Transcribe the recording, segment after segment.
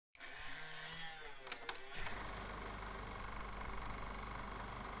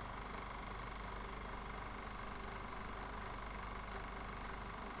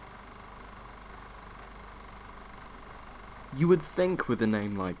You would think with a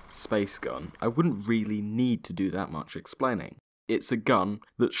name like Space Gun, I wouldn't really need to do that much explaining. It's a gun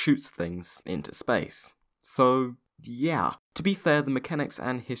that shoots things into space. So, yeah. To be fair, the mechanics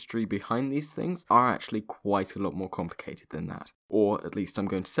and history behind these things are actually quite a lot more complicated than that. Or at least I'm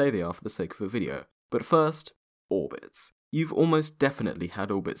going to say they are for the sake of a video. But first, orbits. You've almost definitely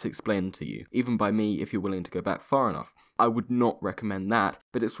had orbits explained to you, even by me if you're willing to go back far enough. I would not recommend that,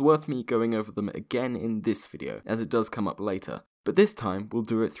 but it's worth me going over them again in this video, as it does come up later. But this time, we'll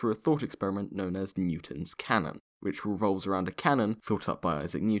do it through a thought experiment known as Newton's cannon, which revolves around a cannon thought up by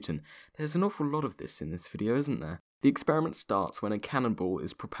Isaac Newton. There's an awful lot of this in this video, isn't there? The experiment starts when a cannonball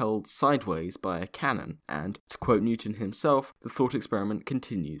is propelled sideways by a cannon, and, to quote Newton himself, the thought experiment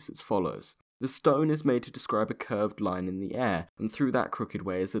continues as follows. The stone is made to describe a curved line in the air, and through that crooked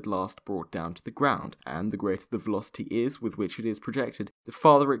way is at last brought down to the ground, and the greater the velocity is with which it is projected, the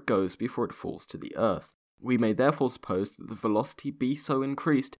farther it goes before it falls to the earth. We may therefore suppose that the velocity be so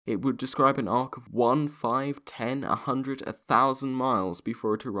increased, it would describe an arc of 1, 5, 10, 100, 1,000 miles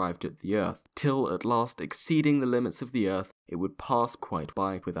before it arrived at the earth, till at last exceeding the limits of the earth, it would pass quite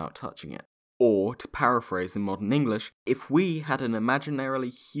by without touching it. Or, to paraphrase in modern English, if we had an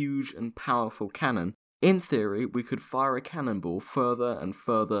imaginarily huge and powerful cannon, in theory we could fire a cannonball further and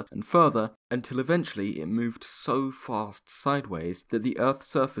further and further until eventually it moved so fast sideways that the Earth's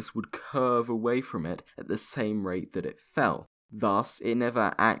surface would curve away from it at the same rate that it fell. Thus, it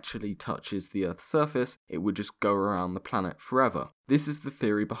never actually touches the Earth's surface, it would just go around the planet forever. This is the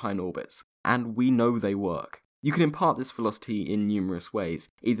theory behind orbits, and we know they work. You can impart this velocity in numerous ways,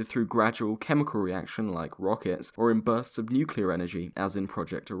 either through gradual chemical reaction like rockets, or in bursts of nuclear energy as in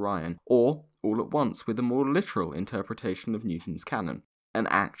Project Orion, or all at once with a more literal interpretation of Newton's cannon, an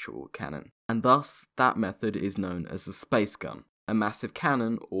actual cannon. And thus, that method is known as a space gun, a massive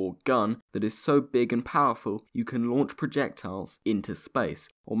cannon or gun that is so big and powerful you can launch projectiles into space,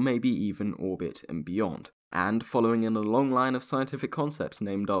 or maybe even orbit and beyond. And following in a long line of scientific concepts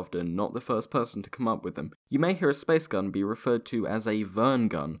named after not the first person to come up with them, you may hear a space gun be referred to as a Verne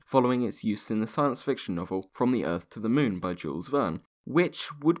gun, following its use in the science fiction novel From the Earth to the Moon by Jules Verne,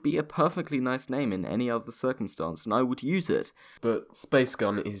 which would be a perfectly nice name in any other circumstance, and I would use it, but space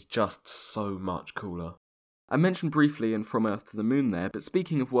gun is just so much cooler. I mentioned briefly in From Earth to the Moon there, but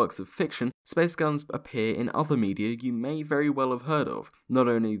speaking of works of fiction, space guns appear in other media you may very well have heard of, not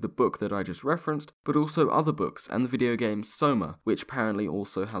only the book that I just referenced, but also other books and the video game Soma, which apparently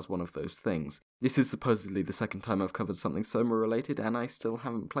also has one of those things. This is supposedly the second time I've covered something Soma related and I still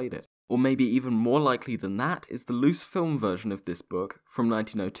haven't played it. Or maybe even more likely than that is the loose film version of this book, from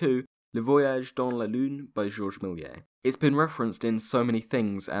 1902, Le Voyage dans la Lune by Georges Méliès. It's been referenced in so many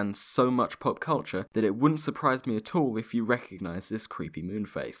things and so much pop culture that it wouldn't surprise me at all if you recognise this creepy moon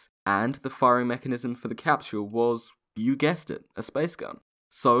face. And the firing mechanism for the capsule was, you guessed it, a space gun.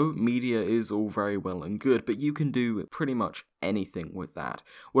 So, media is all very well and good, but you can do pretty much anything with that.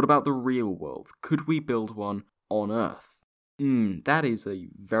 What about the real world? Could we build one on Earth? That is a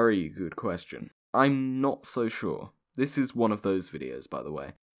very good question. I'm not so sure. This is one of those videos, by the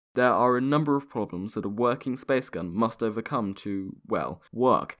way. There are a number of problems that a working space gun must overcome to, well,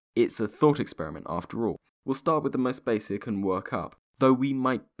 work. It's a thought experiment after all. We'll start with the most basic and work up, though we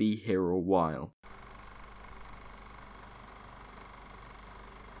might be here a while.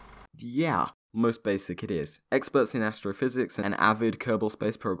 Yeah, most basic it is. Experts in astrophysics and avid Kerbal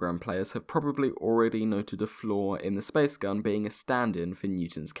Space Program players have probably already noted a flaw in the space gun being a stand-in for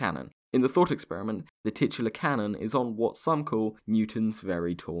Newton's cannon. In the thought experiment, the titular cannon is on what some call Newton's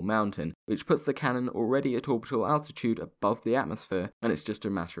very tall mountain, which puts the cannon already at orbital altitude above the atmosphere, and it's just a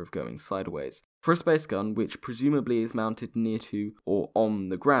matter of going sideways. For a space gun, which presumably is mounted near to or on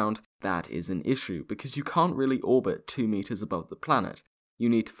the ground, that is an issue, because you can't really orbit 2 meters above the planet. You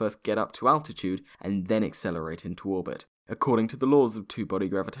need to first get up to altitude and then accelerate into orbit. According to the laws of two-body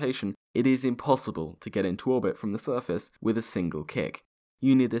gravitation, it is impossible to get into orbit from the surface with a single kick.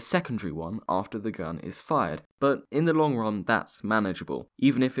 You need a secondary one after the gun is fired, but in the long run that's manageable,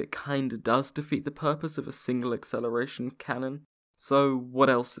 even if it kinda does defeat the purpose of a single acceleration cannon. So what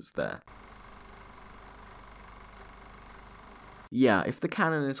else is there? Yeah, if the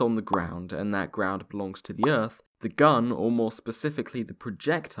cannon is on the ground and that ground belongs to the Earth, the gun, or more specifically the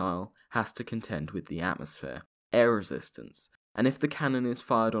projectile, has to contend with the atmosphere, air resistance, and if the cannon is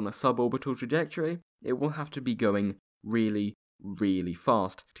fired on a suborbital trajectory, it will have to be going really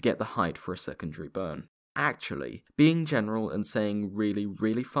fast to get the height for a secondary burn. Actually, being general and saying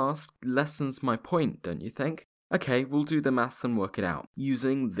really fast lessens my point, don't you think? Okay, we'll do the maths and work it out,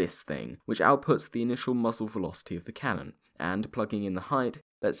 using this thing, which outputs the initial muzzle velocity of the cannon, and plugging in the height,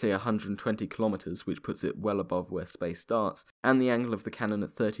 let's say 120 kilometers, which puts it well above where space starts, and the angle of the cannon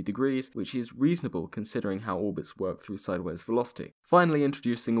at 30 degrees, which is reasonable considering how orbits work through sideways velocity. Finally,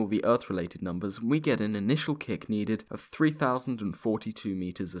 introducing all the Earth-related numbers, we get an initial kick needed of 3,042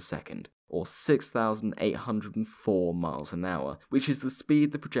 meters a second, or 6,804 miles an hour, which is the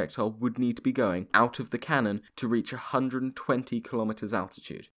speed the projectile would need to be going out of the cannon to reach 120 kilometers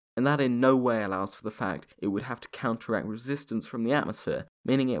altitude. And that in no way allows for the fact it would have to counteract resistance from the atmosphere,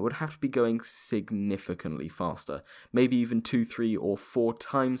 meaning it would have to be going significantly faster, maybe even 2, 3, or 4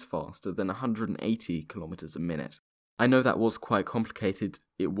 times faster than 180 kilometers a minute. I know that was quite complicated,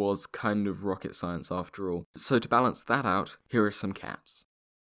 it was kind of rocket science after all, so to balance that out, here are some cats.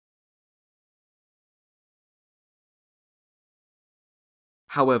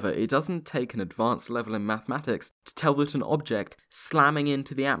 However, it doesn't take an advanced level in mathematics to tell that an object slamming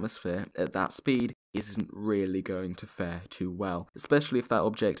into the atmosphere at that speed isn't really going to fare too well, especially if that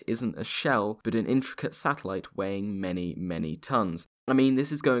object isn't a shell but an intricate satellite weighing many, many tons. I mean,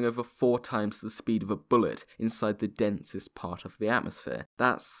 this is going over 4 times the speed of a bullet inside the densest part of the atmosphere.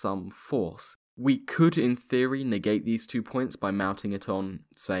 That's some force. We could, in theory, negate these 2 points by mounting it on,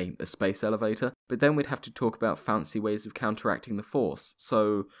 say, a space elevator, but then we'd have to talk about fancy ways of counteracting the force.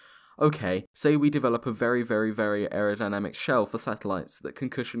 So, okay, say we develop a very, very, very aerodynamic shell for satellites that can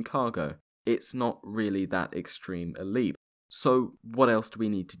cushion cargo. It's not really that extreme a leap. So, what else do we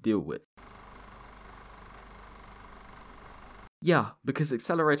need to deal with? Yeah, because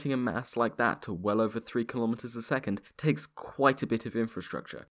accelerating a mass like that to well over 3 kilometers a second takes quite a bit of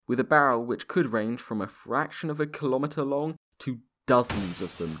infrastructure, with a barrel which could range from a fraction of a kilometer long to dozens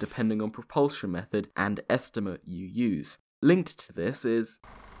of them depending on propulsion method and estimate you use. Linked to this is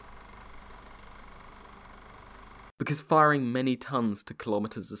because firing many tons to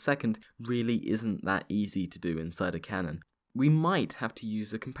kilometers a second really isn't that easy to do inside a cannon. We might have to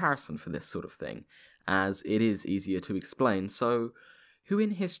use a comparison for this sort of thing, as it is easier to explain, so who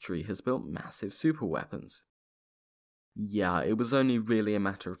in history has built massive superweapons? Yeah, it was only really a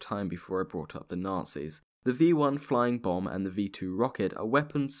matter of time before I brought up the Nazis. The V-1 flying bomb and the V-2 rocket are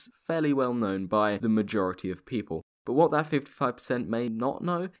weapons fairly well known by the majority of people, but what that 55% may not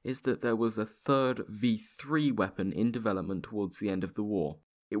know is that there was a third V-3 weapon in development towards the end of the war.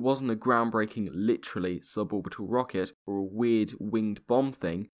 It wasn't a groundbreaking, literally, suborbital rocket or a weird winged bomb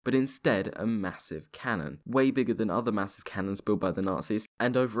thing, but instead a massive cannon, way bigger than other massive cannons built by the Nazis,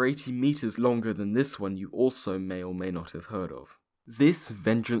 and over 80 meters longer than this one you also may or may not have heard of. This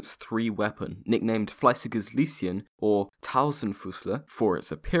Vengeance 3 weapon, nicknamed Fleißiges Lieschen, or Tausendfüßler, for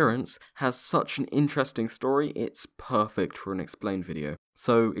its appearance, has such an interesting story, it's perfect for an explain video.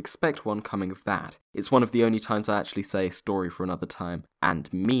 So expect one coming of that. It's one of the only times I actually say story for another time,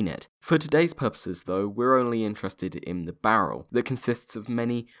 and mean it. For today's purposes though, we're only interested in the barrel, that consists of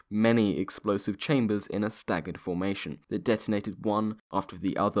many, many explosive chambers in a staggered formation, that detonated one after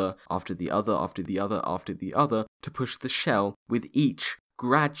the other, after the other, after the other, after the other, to push the shell, with each,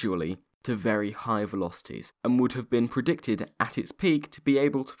 gradually, to very high velocities, and would have been predicted at its peak to be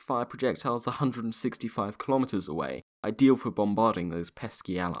able to fire projectiles 165 kilometers away, ideal for bombarding those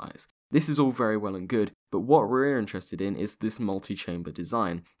pesky allies. This is all very well and good, but what we're interested in is this multi-chamber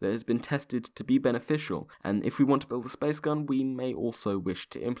design that has been tested to be beneficial, and if we want to build a space gun, we may also wish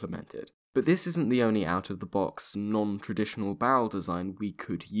to implement it. But this isn't the only out-of-the-box, non-traditional barrel design we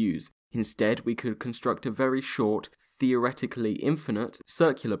could use. Instead, we could construct a very short, theoretically infinite,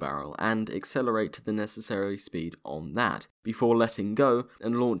 circular barrel and accelerate to the necessary speed on that, before letting go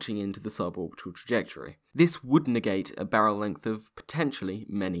and launching into the suborbital trajectory. This would negate a barrel length of potentially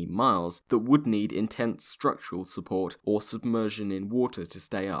many miles that would need intense structural support or submersion in water to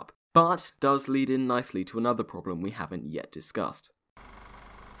stay up, but does lead in nicely to another problem we haven't yet discussed.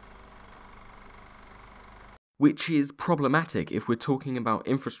 Which is problematic if we're talking about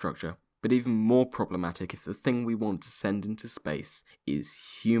infrastructure, but even more problematic if the thing we want to send into space is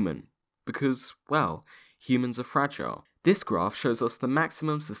human. Because, well, humans are fragile. This graph shows us the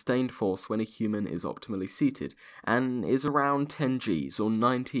maximum sustained force when a human is optimally seated, and is around 10 Gs or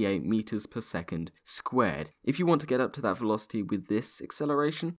 98 meters per second squared. If you want to get up to that velocity with this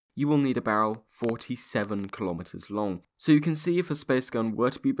acceleration, you will need a barrel 47 kilometers long. So you can see if a space gun were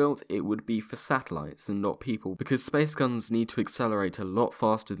to be built, it would be for satellites and not people, because space guns need to accelerate a lot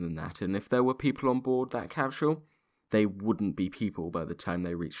faster than that, and if there were people on board that capsule, they wouldn't be people by the time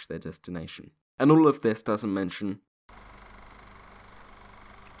they reached their destination. And all of this doesn't mention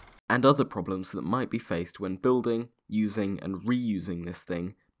and other problems that might be faced when building, using, and reusing this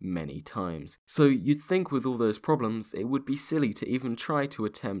thing many times. So you'd think with all those problems, it would be silly to even try to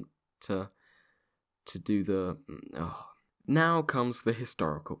attempt to do the... Now comes the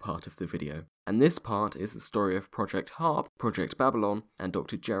historical part of the video, and this part is the story of Project HARP, Project Babylon, and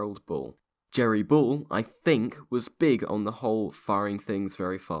Dr. Gerald Bull. Jerry Bull, I think, was big on the whole firing things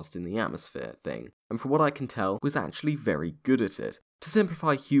very fast in the atmosphere thing, and from what I can tell, was actually very good at it. To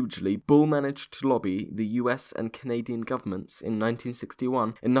simplify hugely, Bull managed to lobby the US and Canadian governments in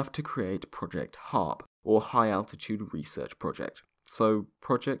 1961 enough to create Project HARP, or High Altitude Research Project. So,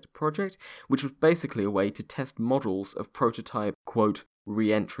 project, which was basically a way to test models of prototype, quote,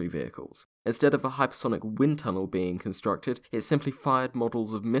 re-entry vehicles. Instead of a hypersonic wind tunnel being constructed, it simply fired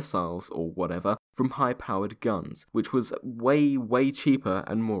models of missiles, or whatever, from high-powered guns, which was way cheaper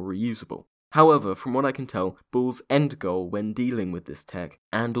and more reusable. However, from what I can tell, Bull's end goal when dealing with this tech,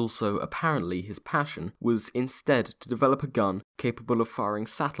 and also apparently his passion, was instead to develop a gun capable of firing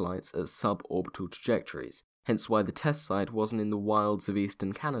satellites at suborbital trajectories. Hence why the test site wasn't in the wilds of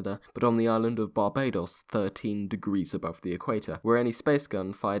eastern Canada, but on the island of Barbados 13 degrees above the equator, where any space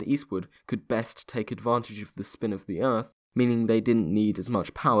gun fired eastward could best take advantage of the spin of the Earth, meaning they didn't need as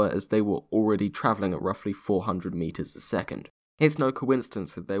much power as they were already travelling at roughly 400 meters a second. It's no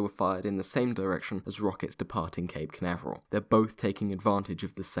coincidence that they were fired in the same direction as rockets departing Cape Canaveral. They're both taking advantage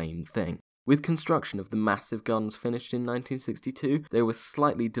of the same thing. With construction of the massive guns finished in 1962, they were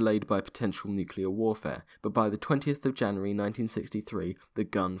slightly delayed by potential nuclear warfare, but by the 20th of January 1963, the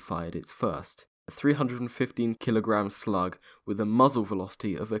gun fired its first. A 315-kilogram slug with a muzzle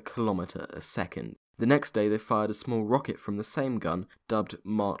velocity of 1 kilometer a second. The next day they fired a small rocket from the same gun, dubbed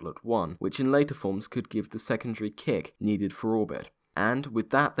Martlet 1, which in later forms could give the secondary kick needed for orbit. And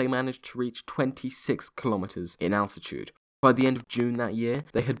with that they managed to reach 26 kilometers in altitude. By the end of June that year,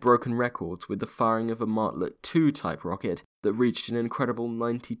 they had broken records with the firing of a Martlet 2 type rocket that reached an incredible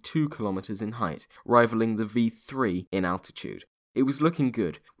 92 kilometers in height, rivaling the V3 in altitude. It was looking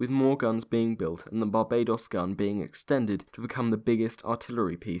good, with more guns being built and the Barbados gun being extended to become the biggest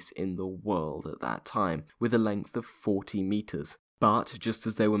artillery piece in the world at that time, with a length of 40 meters. But, just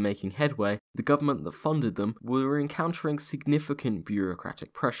as they were making headway, the government that funded them were encountering significant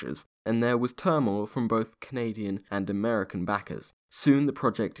bureaucratic pressures, and there was turmoil from both Canadian and American backers. Soon the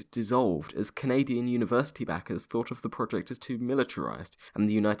project dissolved as Canadian university backers thought of the project as too militarized, and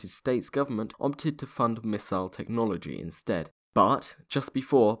the United States government opted to fund missile technology instead. But, just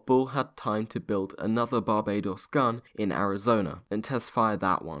before, Bull had time to build another Barbados gun in Arizona and test fire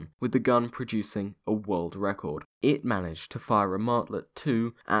that one, with the gun producing a world record. It managed to fire a Martlet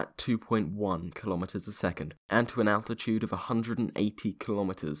 2 at 2.1 kilometers a second, and to an altitude of 180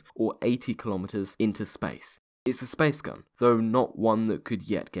 kilometers, or 80 kilometers into space. It's a space gun, though not one that could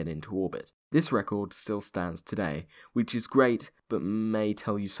yet get into orbit. This record still stands today, which is great, but may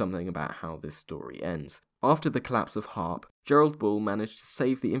tell you something about how this story ends. After the collapse of HARP, Gerald Bull managed to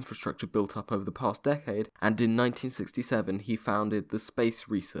save the infrastructure built up over the past decade, and in 1967 he founded the Space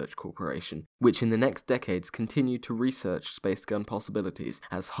Research Corporation, which in the next decades continued to research space gun possibilities,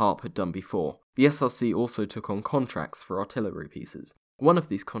 as HARP had done before. The SRC also took on contracts for artillery pieces. One of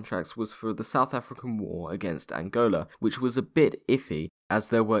these contracts was for the South African War against Angola, which was a bit iffy, as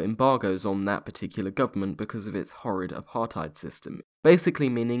there were embargoes on that particular government because of its horrid apartheid system, basically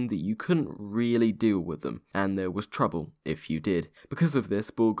meaning that you couldn't really deal with them, and there was trouble if you did. Because of this,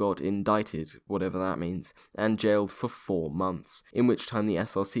 Bull got indicted, whatever that means, and jailed for 4 months, in which time the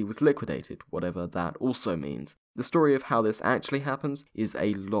SRC was liquidated, whatever that also means. The story of how this actually happens is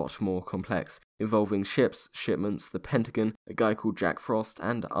a lot more complex, involving ships, shipments, the Pentagon, a guy called Jack Frost,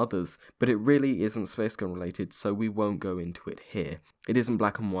 and others, but it really isn't space gun related, so we won't go into it here. It isn't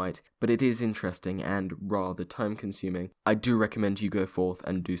black and white, but it is interesting and rather time consuming. I do recommend you go forth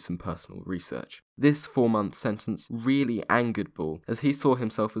and do some personal research. This 4-month sentence really angered Bull, as he saw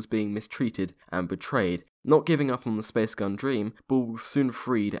himself as being mistreated and betrayed. Not giving up on the space gun dream, Bull was soon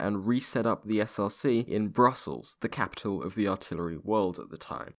freed and reset up the SRC in Brussels, the capital of the artillery world at the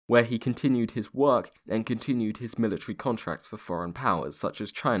time, where he continued his work and continued his military contracts for foreign powers such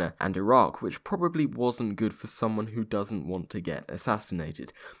as China and Iraq, which probably wasn't good for someone who doesn't want to get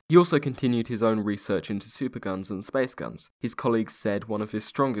assassinated. He also continued his own research into superguns and space guns. His colleagues said one of his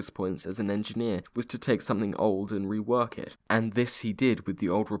strongest points as an engineer was to take something old and rework it, and this he did with the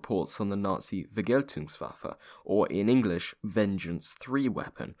old reports on the Nazi Vergeltungswaffe, or in English, Vengeance 3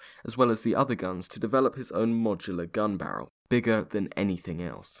 weapon, as well as the other guns to develop his own modular gun barrel, bigger than anything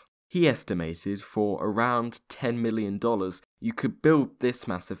else. He estimated for around $10 million you could build this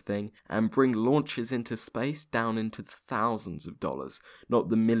massive thing and bring launches into space down into the thousands of dollars, not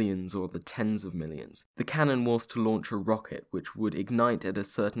the millions or the tens of millions. The cannon was to launch a rocket which would ignite at a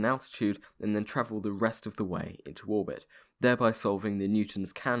certain altitude and then travel the rest of the way into orbit, thereby solving the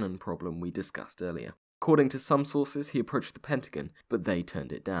Newton's cannon problem we discussed earlier. According to some sources, he approached the Pentagon, but they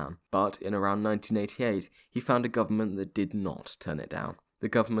turned it down. But in around 1988, he found a government that did not turn it down, the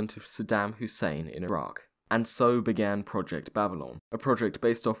government of Saddam Hussein in Iraq. And so began Project Babylon, a project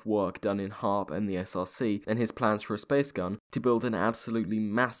based off work done in HARP and the SRC and his plans for a space gun to build an absolutely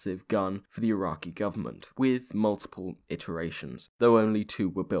massive gun for the Iraqi government, with multiple iterations, though only 2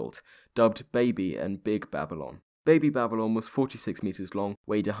 were built, dubbed Baby and Big Babylon. Baby Babylon was 46 meters long,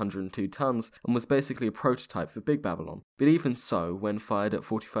 weighed 102 tons, and was basically a prototype for Big Babylon. But even so, when fired at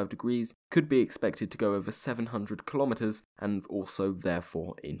 45 degrees, could be expected to go over 700 kilometers and also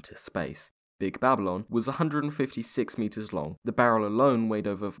therefore into space. Big Babylon was 156 meters long, the barrel alone weighed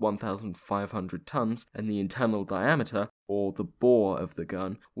over 1,500 tons, and the internal diameter, or the bore of the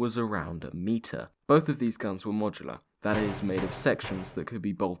gun, was around a meter. Both of these guns were modular, that is, made of sections that could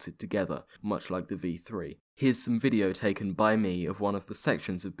be bolted together, much like the V3. Here's some video taken by me of one of the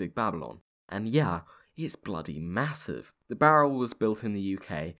sections of Big Babylon. And yeah, it's bloody massive. The barrel was built in the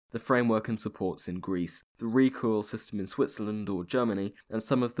UK, the framework and supports in Greece, the recoil system in Switzerland or Germany, and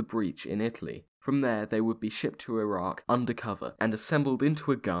some of the breech in Italy. From there, they would be shipped to Iraq undercover and assembled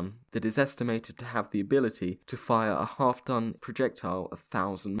into a gun that is estimated to have the ability to fire a half-ton projectile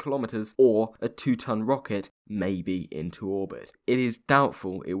 1,000 kilometers or a 2-ton rocket, maybe into orbit. It is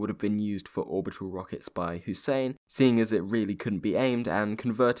doubtful it would have been used for orbital rockets by Hussein, seeing as it really couldn't be aimed, and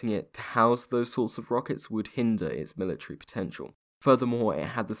converting it to house those sorts of rockets would hinder its military potential. Furthermore, it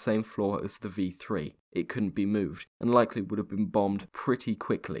had the same flaw as the V3. It couldn't be moved, and likely would have been bombed pretty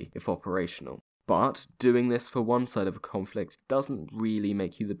quickly if operational. But doing this for one side of a conflict doesn't really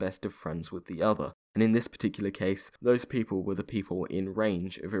make you the best of friends with the other, and in this particular case, those people were the people in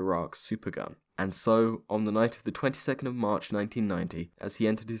range of Iraq's supergun. And so, on the night of the 22nd of March 1990, as he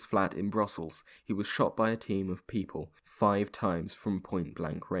entered his flat in Brussels, he was shot by a team of people 5 times from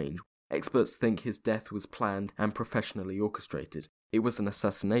point-blank range. Experts think his death was planned and professionally orchestrated. It was an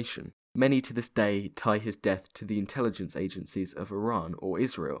assassination. Many to this day tie his death to the intelligence agencies of Iran or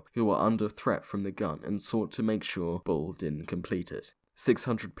Israel, who were under threat from the gun and sought to make sure Bull didn't complete it.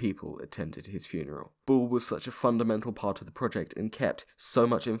 600 people attended his funeral. Bull was such a fundamental part of the project and kept so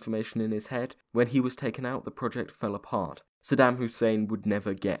much information in his head. When he was taken out, the project fell apart. Saddam Hussein would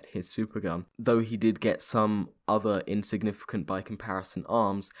never get his supergun, though he did get some other insignificant by comparison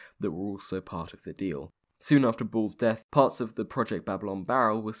arms that were also part of the deal. Soon after Bull's death, parts of the Project Babylon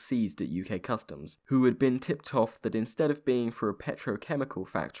barrel were seized at UK Customs, who had been tipped off that instead of being for a petrochemical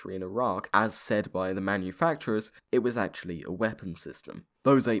factory in Iraq, as said by the manufacturers, it was actually a weapon system.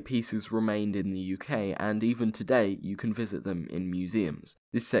 Those 8 pieces remained in the UK, and even today you can visit them in museums.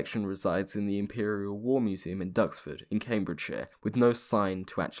 This section resides in the Imperial War Museum in Duxford, in Cambridgeshire, with no sign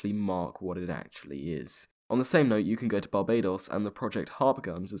to actually mark what it actually is. On the same note, you can go to Barbados, and the Project HARP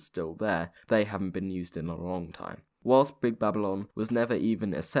guns are still there. They haven't been used in a long time. Whilst Big Babylon was never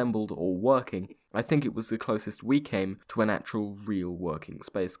even assembled or working, I think it was the closest we came to an actual real working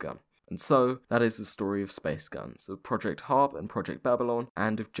space gun. And so, that is the story of space guns, of Project HARP and Project Babylon,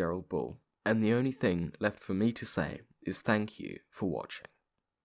 and of Gerald Bull. And the only thing left for me to say is thank you for watching.